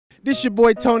This your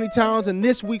boy Tony Towns, and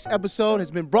this week's episode has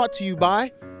been brought to you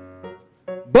by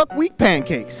Buckwheat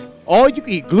Pancakes. All you can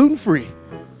eat, gluten-free.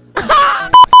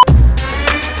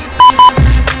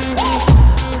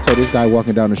 So this guy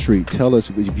walking down the street, tell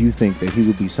us if you think that he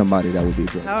would be somebody that would be a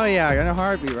drug. Oh yeah, I got a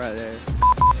heartbeat right there.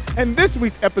 And this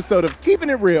week's episode of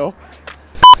Keeping It Real,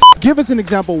 give us an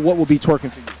example of what will be twerking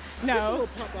for you. No.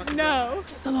 No.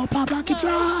 Just a little pop lock and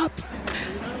drop.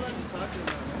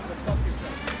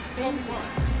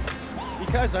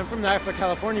 Because I'm from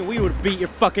California, we would beat your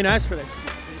fucking ass for that.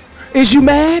 Is you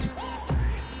mad?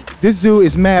 This dude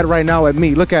is mad right now at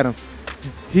me. Look at him.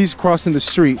 He's crossing the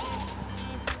street.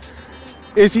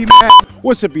 Is he mad?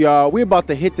 What's up, y'all? We're about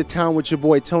to hit the town with your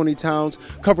boy Tony Towns,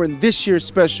 covering this year's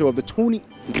special of the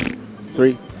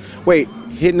 23. Wait,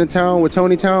 hitting the town with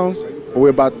Tony Towns? Or we're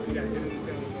about...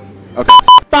 Okay.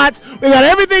 Thoughts, we got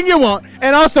everything you want,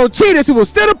 and also cheaters who will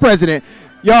steal the president.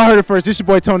 Y'all heard it first. This your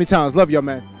boy Tony Towns. Love y'all,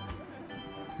 man.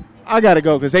 I gotta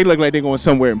go because they look like they're going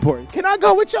somewhere important. Can I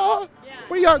go with y'all? Yeah.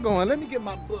 Where y'all going? Let me get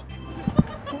my book.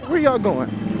 Where y'all going?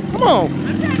 Come on.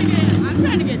 I'm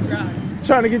trying to get drunk.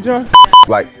 Trying to get drunk?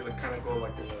 Like, kind of go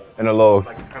like in a little.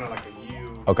 kind of like a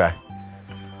U. Okay.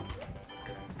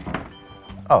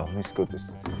 Oh, let me scoot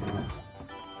this.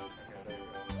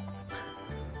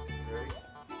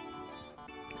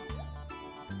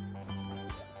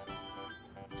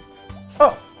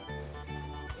 Oh.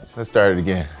 Let's start it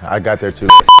again. I got there too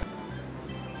late.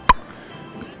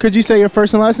 Could you say your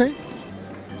first and last name?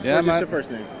 Yeah, What's your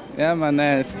first name? Yeah, my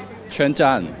name is Chen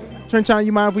Zhan. Trent Chan,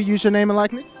 you mind if we use your name and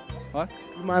likeness? What?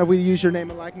 You mind if we use your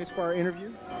name and likeness for our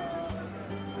interview?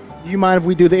 Do you mind if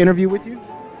we do the interview with you?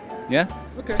 Yeah.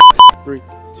 Okay. 3,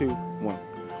 2, 1.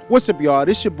 What's up, y'all?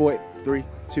 This your boy. 3,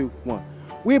 2, 1.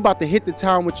 We're about to hit the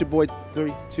town with your boy.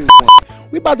 3, 2, 1.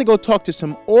 We're about to go talk to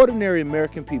some ordinary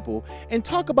American people and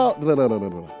talk about blah, blah, blah, blah,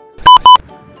 blah.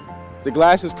 The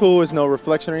glass is cool. There's no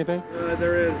reflection or anything.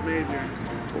 There is major.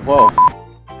 Whoa.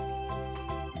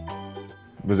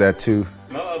 Was that two?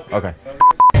 No, that was good. Okay.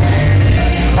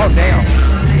 Oh, damn.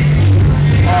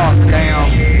 Oh, damn.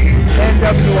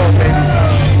 NWO, baby.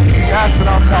 That's what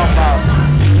I'm talking about.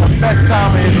 The best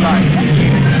time of his life.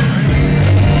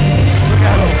 Look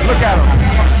at him. Look at him.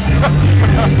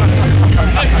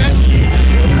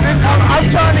 I'm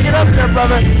trying to get up there,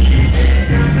 brother.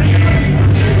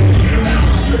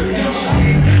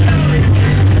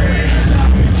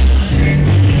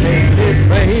 Shake it,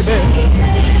 baby.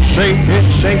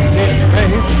 Shake it,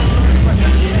 baby.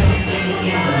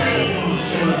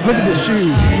 Look at the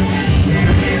shoes.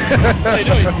 How you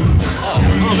doing?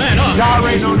 Oh man, oh.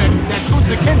 Gyrating on that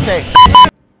Kunta Kinte.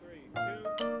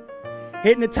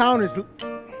 Hitting the town is...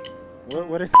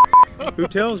 What is... Who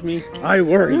tells me I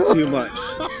worry too much?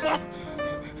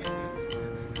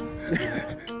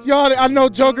 Y'all, I know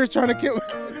Joker's trying to kill...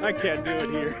 I can't do it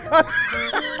here.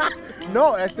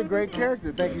 No, that's a great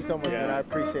character. Thank you so much, man. I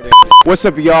appreciate it. What's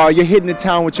up, y'all? You're hitting the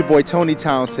town with your boy Tony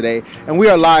Towns today, and we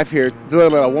are live here.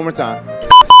 One more time.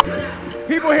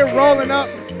 People here rolling up.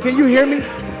 Can you hear me?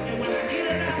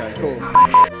 Okay, cool.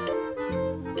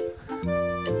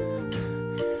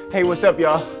 Hey, what's up,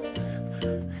 y'all?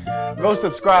 Go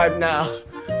subscribe now.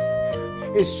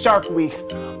 It's Shark Week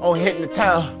on Hitting the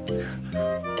Town.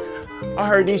 I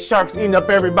heard these sharks eating up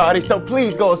everybody, so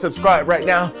please go and subscribe right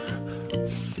now.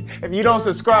 If you don't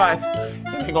subscribe,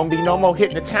 there ain't gonna be no more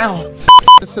Hitting the Town.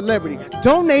 The celebrity,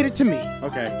 donate it to me.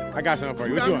 Okay, I got something for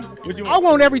you. What you want? What you I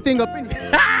want everything up in here.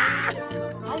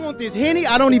 I want this Henny.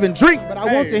 I don't even drink, but I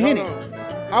want the Henny.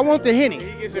 I want the Henny.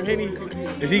 He get some Henny.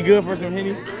 Is he good for some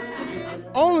Henny?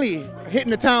 Only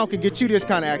Hitting the Town can get you this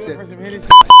kind of accent. For some Henny?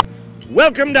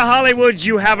 Welcome to Hollywood,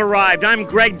 you have arrived. I'm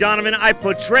Greg Donovan. I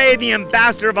portray the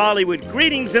ambassador of Hollywood.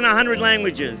 Greetings in 100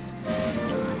 languages.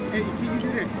 Hey, can you do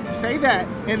this? Say that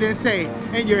and then say,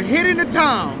 and you're hitting the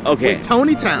town Okay. with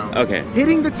Tony Towns. Okay.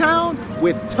 Hitting the town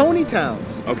with Tony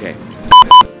Towns. Okay.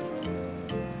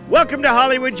 Welcome to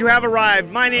Hollywood, you have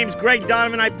arrived. My name's Greg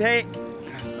Donovan. I pay...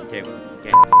 Okay.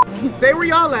 Say where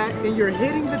y'all at, and you're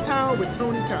hitting the town with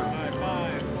Tony Towns.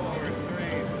 5, 4, 3, 2.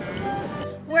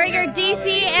 We're your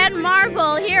DC and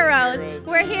Marvel heroes.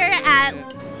 We're here at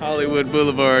Hollywood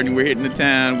Boulevard, and we're hitting the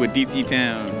town with DC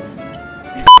Town.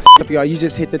 What's up, y'all? You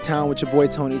just hit the town with your boy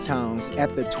Tony Towns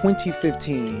at the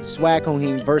 2015 Swag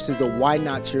Hoheen versus the Why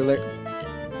Not Cheerleader.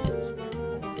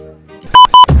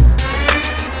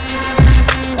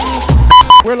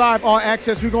 We're live, all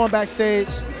access. We're going backstage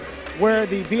where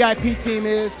the VIP team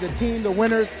is, the team, the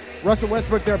winners. Russell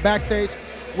Westbrook, they're backstage.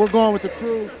 We're going with the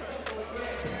crew.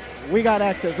 We got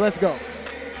access. Let's go.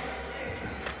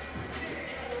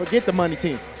 Forget the money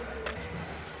team.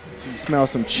 You smell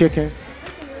some chicken.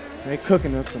 They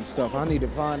cooking up some stuff. I need to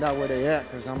find out where they at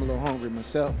because I'm a little hungry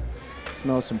myself.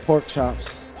 Smell some pork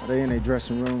chops. Are they in their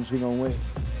dressing rooms? We gonna wait.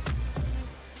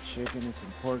 Chicken and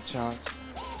some pork chops.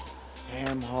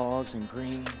 Ham hogs and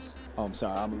greens. Oh, I'm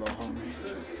sorry, I'm a little hungry.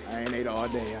 I ain't ate all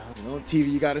day. You know, on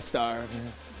TV, you gotta starve,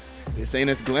 man. This ain't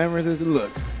as glamorous as it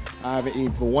looks. I haven't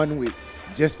eaten for 1 week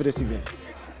just for this event.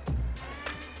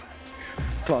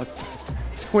 Lost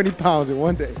 20 pounds in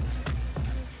 1 day.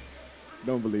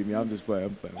 Don't believe me, I'm just playing.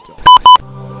 I'm playing with y'all.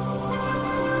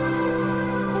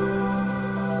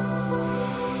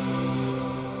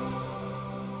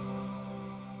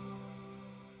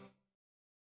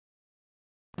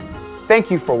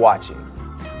 Thank you for watching.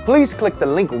 Please click the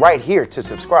link right here to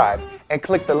subscribe and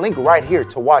click the link right here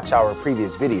to watch our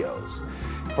previous videos.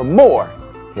 For more,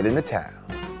 Hitting the Town.